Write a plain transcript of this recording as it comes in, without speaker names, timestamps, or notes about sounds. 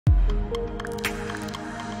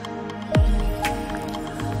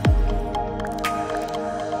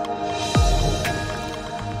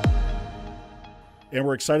And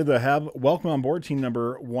we're excited to welcome on board team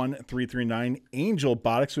number 1339,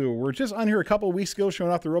 AngelBotics, who were just on here a couple of weeks ago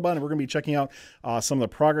showing off the robot, and we're going to be checking out some of the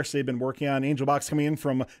progress they've been working on. AngelBotics coming in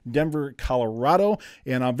from Denver, Colorado,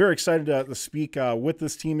 and I'm very excited to speak with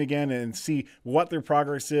this team again and see what their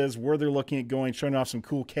progress is, where they're looking at going, showing off some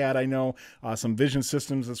cool CAD, I know, some vision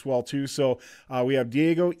systems as well, too. So we have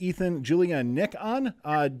Diego, Ethan, Julia, and Nick on.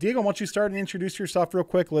 Diego, why don't you start and introduce yourself real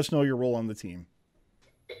quick? Let us know your role on the team.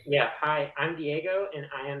 Yeah, hi, I'm Diego, and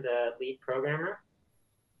I am the lead programmer.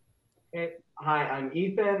 Hey, hi, I'm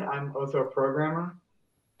Ethan. I'm also a programmer.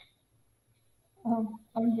 I'm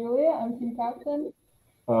Julia. I'm team captain.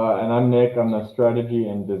 And I'm Nick. I'm the strategy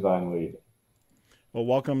and design lead. Well,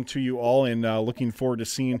 welcome to you all, and looking forward to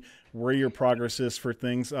seeing where your progress is for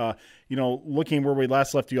things. Looking where we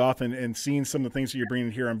last left you off and seeing some of the things that you're bringing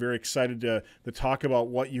here, I'm very excited to talk about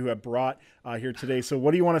what you have brought here today. So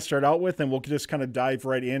what do you want to start out with? And we'll just kind of dive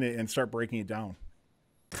right in and start breaking it down.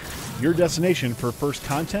 Your destination for first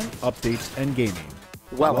content, updates, and gaming.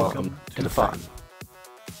 Welcome to the fun.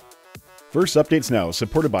 First Updates Now,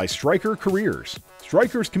 supported by Stryker Careers.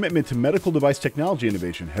 Stryker's commitment to medical device technology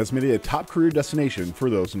innovation has made it a top career destination for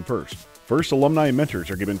those in FIRST. FIRST alumni and mentors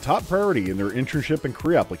are given top priority in their internship and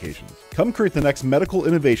career applications. Come create the next medical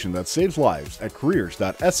innovation that saves lives at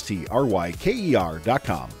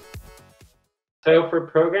careers.stryker.com. So for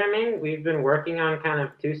programming, we've been working on kind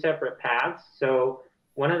of two separate paths. So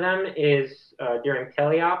one of them is during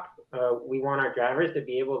teleop, we want our drivers to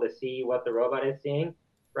be able to see what the robot is seeing,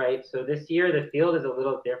 right? So this year, the field is a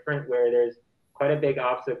little different where there's quite a big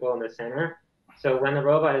obstacle in the center. So when the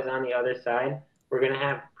robot is on the other side, we're going to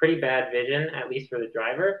have pretty bad vision, at least for the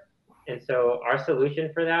driver. And so our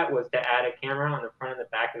solution for that was to add a camera on the front and the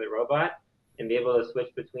back of the robot and be able to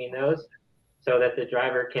switch between those so that the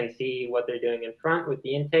driver can see what they're doing in front with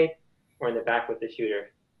the intake or in the back with the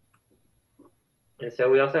shooter. And so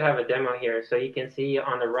we also have a demo here. So you can see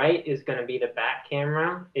on the right is going to be the back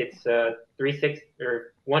camera. It's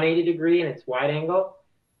 180 degree and it's wide angle.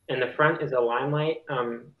 And the front is a Limelight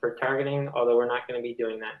for targeting, although we're not going to be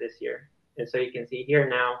doing that this year. And so you can see here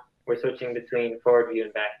now, we're switching between forward view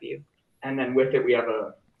and back view. And then with it, we have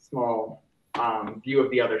a small view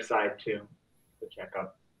of the other side too, to check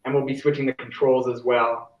up. And we'll be switching the controls as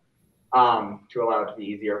well to allow it to be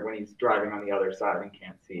easier when he's driving on the other side and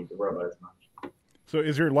can't see the robot as much. So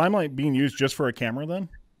is your Limelight being used just for a camera then?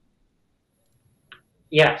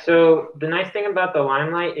 Yeah, so the nice thing about the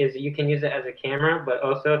Limelight is you can use it as a camera, but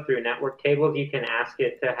also through network tables, you can ask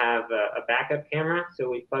it to have a backup camera. So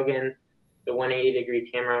we plug in the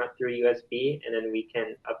 180-degree camera through USB, and then we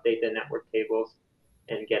can update the network tables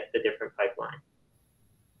and get the different pipeline.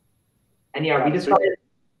 And yeah, we just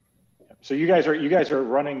so you guys are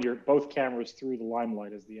running your both cameras through the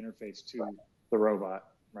Limelight as the interface to the robot,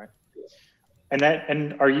 right? And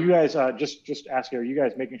are you guys just asking? Are you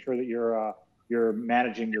guys making sure that you're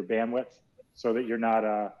managing your bandwidth so that you're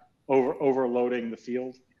not overloading the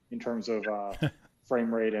field in terms of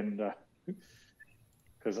frame rate and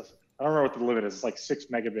because I don't know what the limit is. It's like 6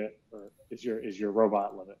 megabit is your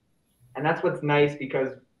robot limit. And that's what's nice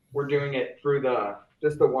because we're doing it through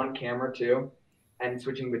just the one camera too, and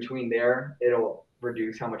switching between there, it'll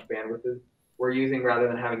reduce how much bandwidth we're using rather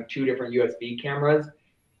than having two different USB cameras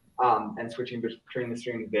and switching between the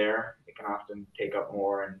streams there. It can often take up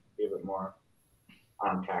more and be a bit more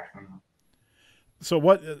taxing. So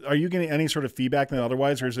what are you getting any sort of feedback than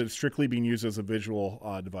otherwise, or is it strictly being used as a visual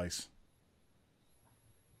device?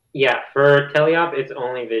 Yeah, for teleop, it's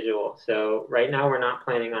only visual. So right now we're not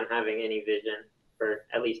planning on having any vision for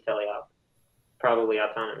at least teleop, probably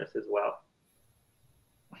autonomous as well.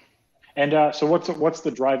 And so what's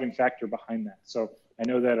the driving factor behind that? So I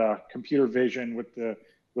know that computer vision with the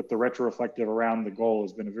retroreflective around the goal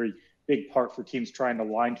has been a very big part for teams trying to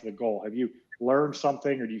align to the goal. Have you learned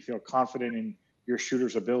something, or do you feel confident in your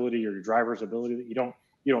shooter's ability or your driver's ability that you don't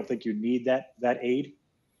think you need that aid?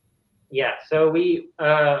 Yeah, so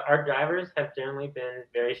our drivers have generally been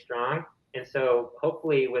very strong, and so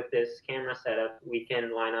hopefully with this camera setup we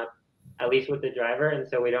can line up at least with the driver, and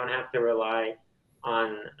so we don't have to rely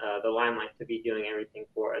on the Limelight to be doing everything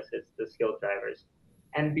for us. It's the skilled drivers.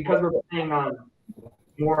 And because we're playing on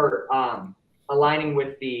more aligning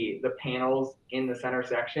with the panels in the center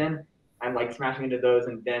section and like smashing into those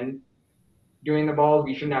and then doing the balls,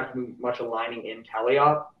 we shouldn't have to do much aligning in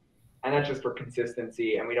teleop. And that's just for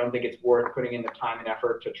consistency. And we don't think it's worth putting in the time and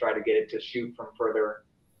effort to try to get it to shoot from further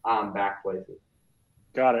back places.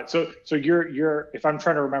 Got it. So you're if I'm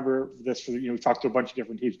trying to remember this, we talked to a bunch of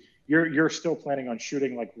different teams. You're still planning on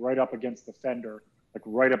shooting like right up against the fender, like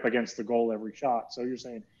right up against the goal every shot. So you're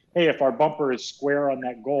saying, hey, if our bumper is square on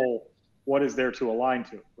that goal, what is there to align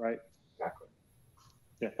to, right? Exactly.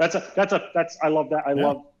 Yeah, that's I love that. I Yeah.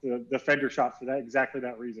 love the fender shot for that, exactly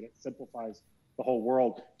that reason. It simplifies the whole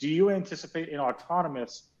world. Do you anticipate in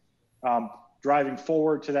autonomous driving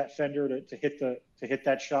forward to that fender to hit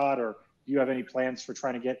that shot, or do you have any plans for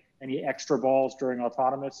trying to get any extra balls during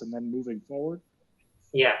autonomous and then moving forward?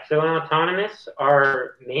 Yeah, so in autonomous,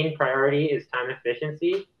 our main priority is time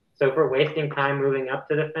efficiency. So if we're wasting time moving up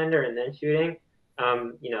to the fender and then shooting,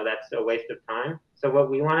 that's a waste of time. So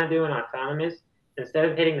what we want to do in autonomous, instead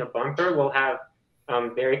of hitting a bumper, we'll have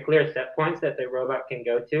very clear set points that the robot can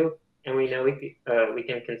go to, and we know we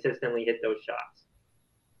can consistently hit those shots.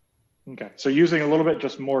 Okay, so using a little bit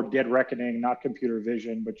just more dead reckoning, not computer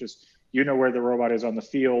vision, but just where the robot is on the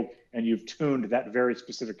field, and you've tuned that very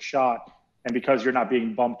specific shot, and because you're not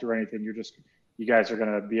being bumped or anything, you guys are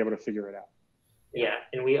going to be able to figure it out. Yeah,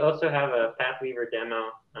 and we also have a PathWeaver demo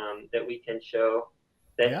that we can show.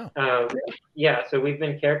 So we've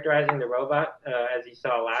been characterizing the robot as you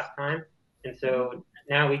saw last time, and so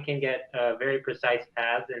now we can get very precise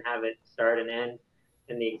paths and have it start and end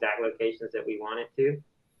in the exact locations that we want it to.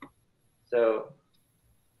 So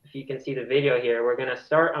if you can see the video here, we're going to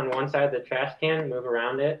start on one side of the trash can, move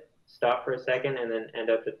around it, stop for a second, and then end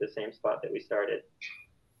up at the same spot that we started.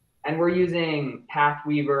 And we're using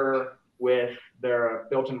PathWeaver with their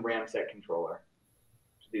built-in Ramset controller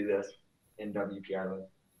to do this in WPI Loop.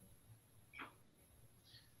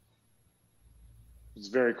 It's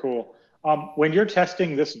very cool. When you're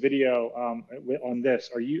testing this video on this,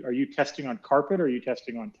 are you testing on carpet or are you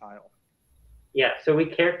testing on tile? Yeah, so we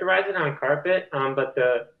characterize it on carpet, but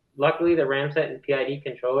luckily the Ramset and PID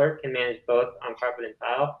controller can manage both on carpet and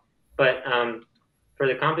tile. But for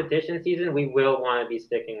the competition season, we will want to be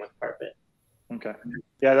sticking with carpet. Okay.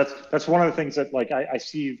 Yeah, that's one of the things that I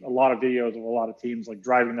see a lot of videos of a lot of teams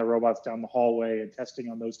driving their robots down the hallway and testing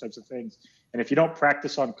on those types of things. And if you don't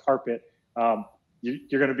practice on carpet,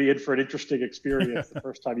 you're going to be in for an interesting experience the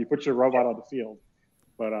first time you put your robot on the field.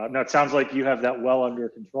 But no, it sounds like you have that well under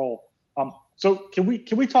control. So can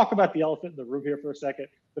we talk about the elephant in the room here for a second?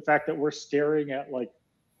 The fact that we're staring at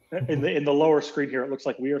in the lower screen here, it looks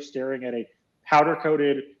like we are staring at a powder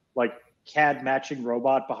coated CAD matching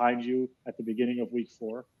robot behind you at the beginning of week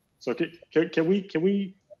 4. So can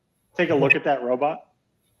we take a look at that robot?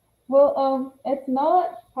 Well, it's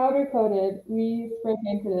not powder coated. We spray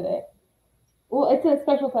painted it. Well, it's a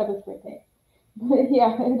special type of spray paint. But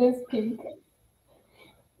yeah, it is pink.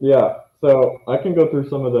 Yeah, so I can go through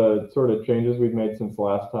some of the sort of changes we've made since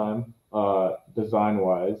last time,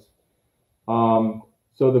 design-wise.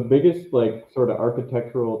 So the biggest sort of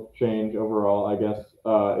architectural change overall, I guess,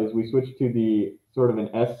 is we switched to the sort of an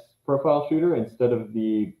S profile shooter instead of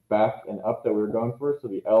the back and up that we were going for, so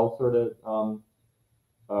the L sort of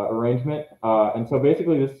arrangement. And so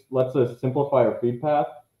basically this lets us simplify our feed path,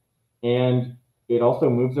 and it also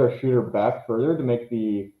moves our shooter back further to make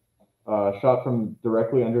the shot from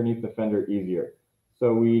directly underneath the fender easier.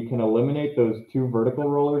 So we can eliminate those 2 vertical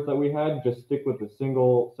rollers that we had, just stick with a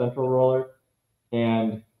single central roller.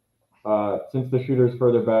 And since the shooter's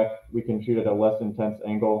further back, we can shoot at a less intense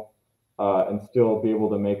angle and still be able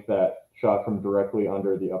to make that shot from directly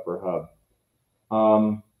under the upper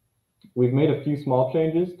hub. We've made a few small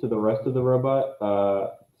changes to the rest of the robot.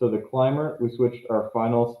 So the climber, we switched our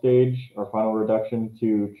final stage, our final reduction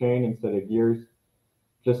to chain instead of gears,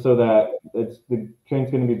 just so that the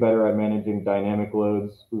chain's going to be better at managing dynamic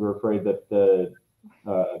loads. We were afraid that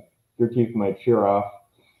your teeth might shear off.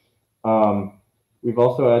 We've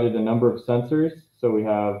also added a number of sensors. So we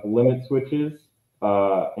have limit switches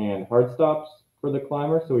and hard stops for the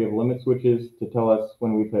climber. So we have limit switches to tell us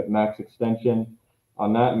when we've hit max extension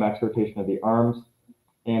on that, max rotation of the arms.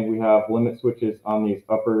 And we have limit switches on these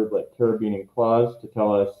upper carabiner claws to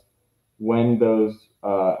tell us when those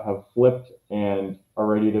have flipped and are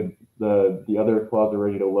ready to, the other claws are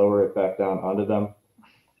ready to lower it back down onto them.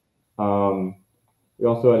 We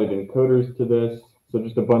also added encoders to this. So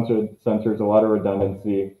just a bunch of sensors, a lot of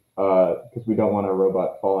redundancy, because we don't want our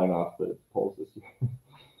robot falling off the poles this year.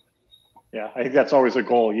 Yeah, I think that's always a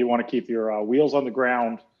goal. You want to keep your wheels on the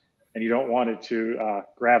ground, and you don't want it to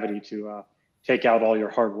gravity to take out all your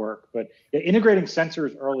hard work. But yeah, integrating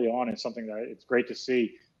sensors early on is something that it's great to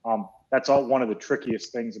see. That's one of the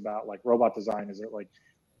trickiest things about robot design is that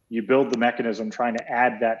you build the mechanism trying to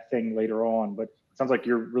add that thing later on, but it sounds like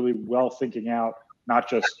you're really well thinking out not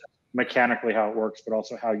just mechanically how it works, but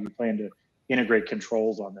also how you plan to integrate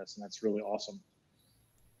controls on this, and that's really awesome.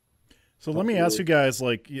 So let me ask you guys,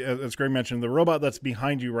 as Greg mentioned, the robot that's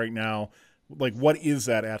behind you right now, like, what is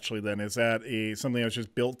that actually then? Is that something that's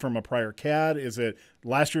just built from a prior CAD? Is it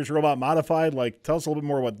last year's robot modified? Like, tell us a little bit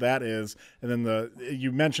more what that is. And then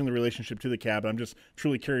you mentioned the relationship to the CAD, but I'm just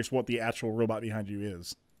truly curious what the actual robot behind you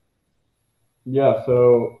is. Yeah,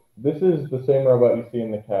 so this is the same robot you see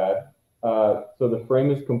in the CAD. So the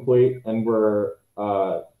frame is complete, and we're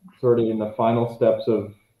sort of in the final steps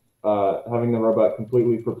of having the robot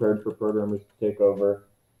completely prepared for programmers to take over.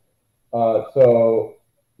 So,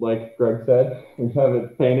 like Greg said, we have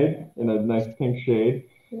it painted in a nice pink shade.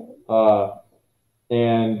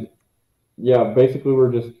 And yeah, basically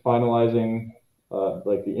we're just finalizing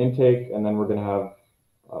like the intake, and then we're going to have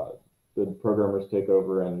the programmers take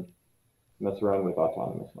over and mess around with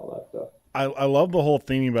autonomous and all that stuff. I love the whole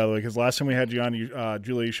theming, by the way, because last time we had you on,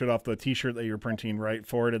 Julia, you showed off the T-shirt that you were printing, right,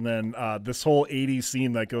 for it, and then this whole 80s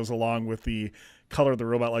theme that goes along with the color of the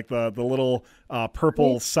robot, like the little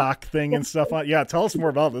purple sock thing and stuff. Yeah, tell us more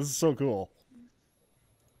about this. This is so cool.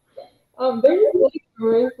 There's just like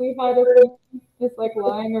drawers we had of them just like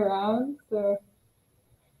lying around, so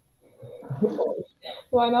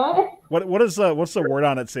why not? What's the word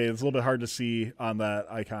on it say? It's a little bit hard to see on that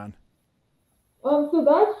icon. So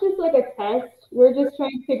that's just like a test. We're just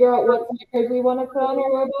trying to figure out what stickers we want to put on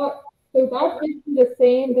our robot. So that's basically the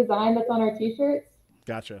same design that's on our T-shirts.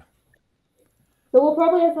 Gotcha. So we'll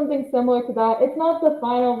probably have something similar to that. It's not the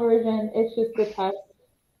final version. It's just the test.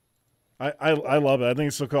 I love it. I think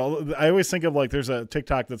it's so cool. I always think of like there's a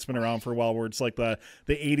TikTok that's been around for a while where it's like the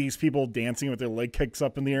 80s people dancing with their leg kicks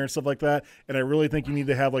up in the air and stuff like that. And I really think you need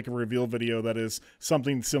to have like a reveal video that is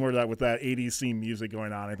something similar to that with that 80s theme music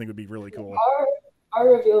going on. I think would be really cool.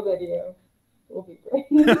 Our reveal video will be great.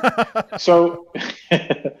 So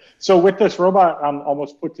with this robot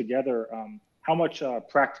almost put together, how much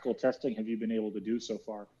practical testing have you been able to do so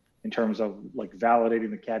far in terms of like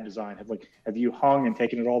validating the CAD design? Have you hung and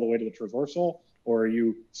taken it all the way to the traversal, or are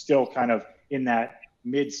you still kind of in that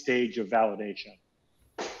mid stage of validation?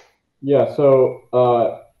 Yeah,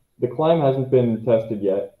 so the climb hasn't been tested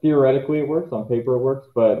yet. Theoretically it works, on paper it works,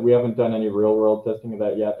 but we haven't done any real world testing of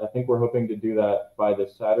that yet. I think we're hoping to do that by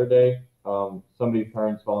this Saturday. Somebody's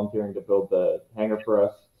parents volunteering to build the hangar for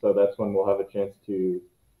us, so that's when we'll have a chance to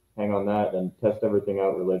hang on that and test everything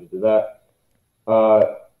out related to that.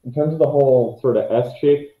 In terms of the whole sort of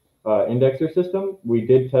S-shaped indexer system, we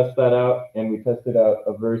did test that out, and we tested out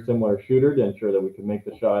a very similar shooter to ensure that we could make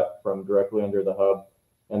the shot from directly under the hub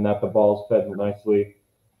and that the balls fed nicely.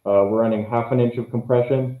 We're running 1/2 inch of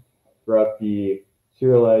compression throughout the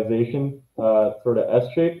serialization sort of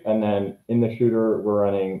S shape, and then in the shooter we're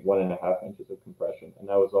running 1.5 inches of compression, and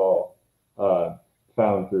that was all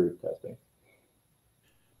found through testing.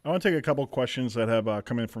 I want to take a couple of questions that have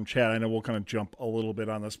come in from chat. I know we'll kind of jump a little bit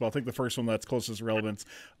on this, but I'll take the first one that's closest relevance.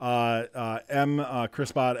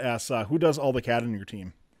 Chrisbot asks, who does all the CAD in your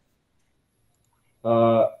team?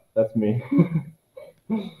 That's me.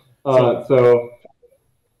 So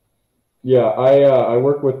yeah, I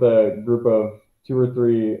work with a group of 2 or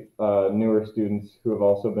 3 newer students who have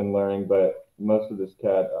also been learning, but most of this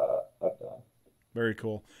CAD I've done. Very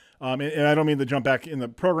cool. And I don't mean to jump back in the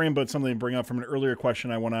program, but something to bring up from an earlier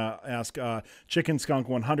question I want to ask Chicken Skunk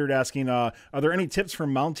 100 asking, are there any tips for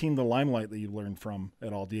mounting the Limelight that you learned from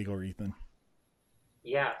at all, Diego or Ethan?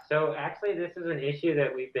 Yeah, so actually this is an issue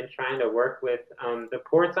that we've been trying to work with. The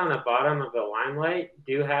ports on the bottom of the Limelight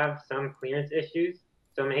do have some clearance issues.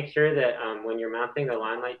 So make sure that when you're mounting the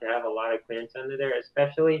Limelight to have a lot of clearance under there,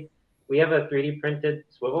 especially we have a 3D printed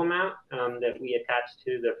swivel mount that we attach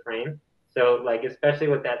to the frame. So like, especially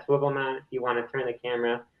with that swivel mount, if you want to turn the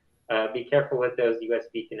camera, be careful with those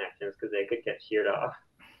USB connections because they could get sheared off.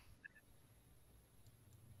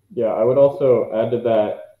 Yeah, I would also add to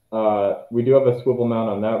that, we do have a swivel mount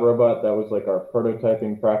on that robot. That was like our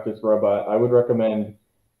prototyping practice robot. I would recommend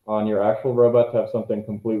on your actual robot to have something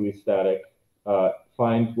completely static.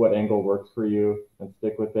 Find what angle works for you and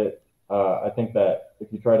stick with it. I think that if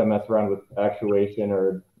you try to mess around with actuation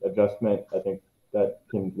or adjustment, I think that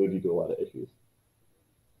can lead you to a lot of issues.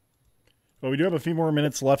 Well, we do have a few more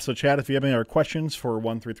minutes left, so chat, if you have any other questions for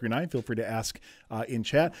 1339, feel free to ask in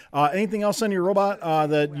chat. Anything else on your robot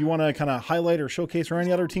that you want to kind of highlight or showcase, or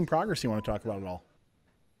any other team progress you want to talk about at all?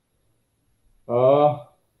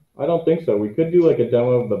 I don't think so. We could do like a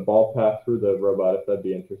demo of the ball path through the robot if that'd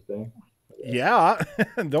be interesting. Yeah,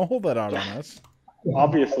 don't hold that out on us.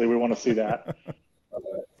 Obviously, we want to see that.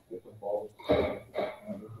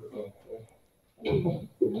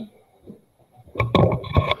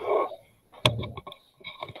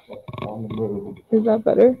 Is that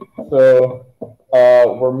better? So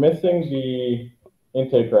we're missing the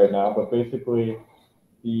intake right now, but basically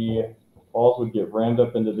the balls would get rammed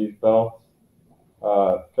up into these belts,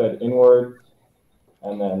 fed inwards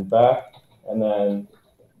and then back, and then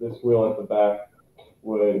this wheel at the back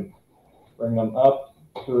would bring them up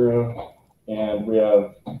through, and we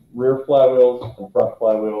have rear flywheels and front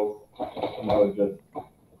flywheels, and that would just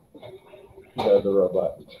shoot out the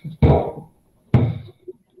robot.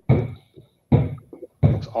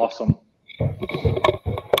 Looks awesome.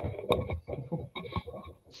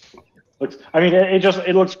 I mean,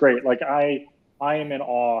 it looks great. Like I am in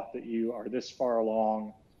awe that you are this far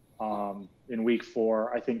along in week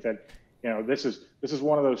 4. I think that, you know, this is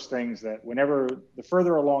one of those things that whenever the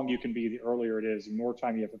further along you can be, the earlier it is, the more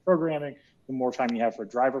time you have for programming, the more time you have for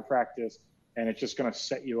driver practice, and it's just going to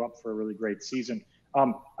set you up for a really great season.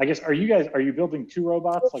 I guess, are you building 2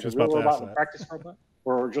 robots, like just a real robot and a that. practice robot,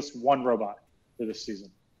 or just 1 robot for this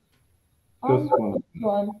season? Just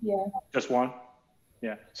one, yeah. Just 1?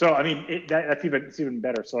 Yeah. So I mean, it's even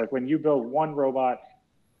better. So like when you build 1 robot,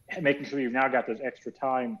 making sure you've now got those extra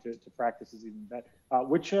time to practice is even better.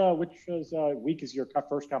 Which week is your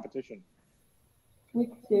first competition? Week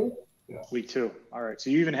 2. Yeah. Week 2. All right. So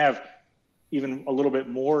you even have a little bit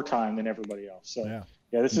more time than everybody else. So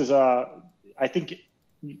yeah, this is I think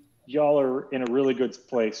y'all are in a really good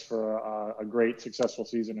place for a great successful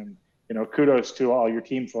season, and you know, kudos to all your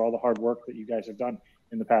team for all the hard work that you guys have done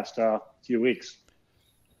in the past few weeks.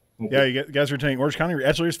 Yeah, you guys are attending Orange County.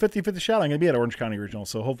 Actually, there's 50-50 shot. I'm going to be at Orange County Regional,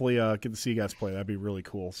 so hopefully get to see you guys play. That'd be really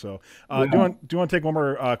cool. So do you want to take one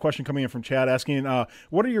more question coming in from Chad asking,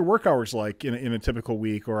 what are your work hours like in a typical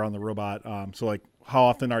week or on the robot? So like how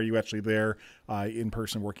often are you actually there in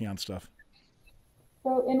person working on stuff?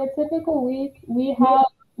 So in a typical week, we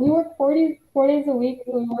work 4 days a week.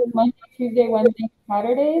 So we work Monday, Tuesday, Wednesday,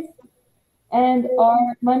 Saturdays. And our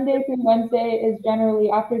Monday through Wednesday is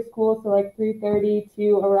generally after school, so like 3:30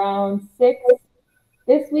 to around 6.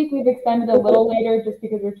 This week we've extended a little later just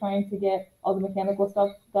because we're trying to get all the mechanical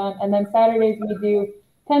stuff done. And then Saturdays we do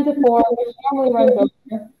 10 to 4, which normally runs over.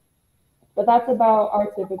 But that's about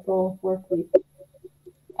our typical work week.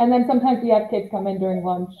 And then sometimes we have kids come in during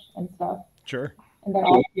lunch and stuff. Sure. And they're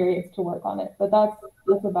all curious to work on it. But that's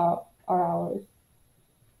about our hours.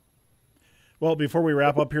 Well, before we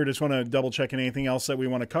wrap up here, just want to double check anything else that we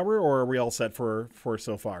want to cover, or are we all set for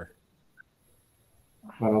so far?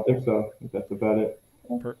 I don't think so. I think that's about it.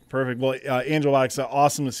 Perfect. Well, AngelBotics,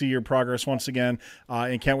 awesome to see your progress once again,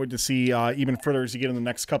 and can't wait to see even further as you get in the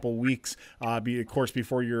next couple weeks, of course,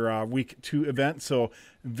 before your week 2 event. So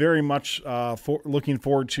very much looking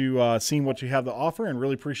forward to seeing what you have to offer, and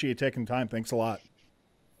really appreciate you taking time. Thanks a lot.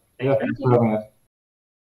 Yeah, thanks for having us.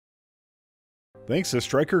 Thanks to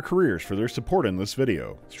Stryker Careers for their support in this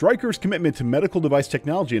video. Stryker's commitment to medical device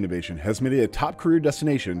technology innovation has made it a top career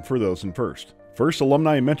destination for those in FIRST. FIRST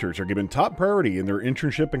alumni and mentors are given top priority in their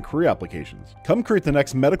internship and career applications. Come create the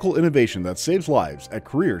next medical innovation that saves lives at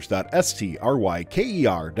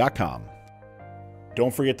careers.stryker.com.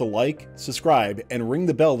 Don't forget to like, subscribe, and ring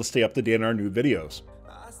the bell to stay up to date on our new videos.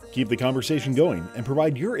 Keep the conversation going and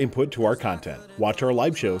provide your input to our content. Watch our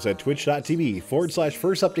live shows at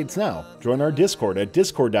twitch.tv/firstupdatesnow. Join our Discord at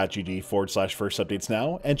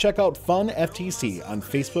discord.gg/firstupdatesnow. And check out Fun FTC on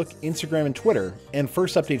Facebook, Instagram, and Twitter. And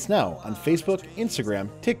First Updates Now on Facebook, Instagram,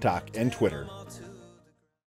 TikTok, and Twitter.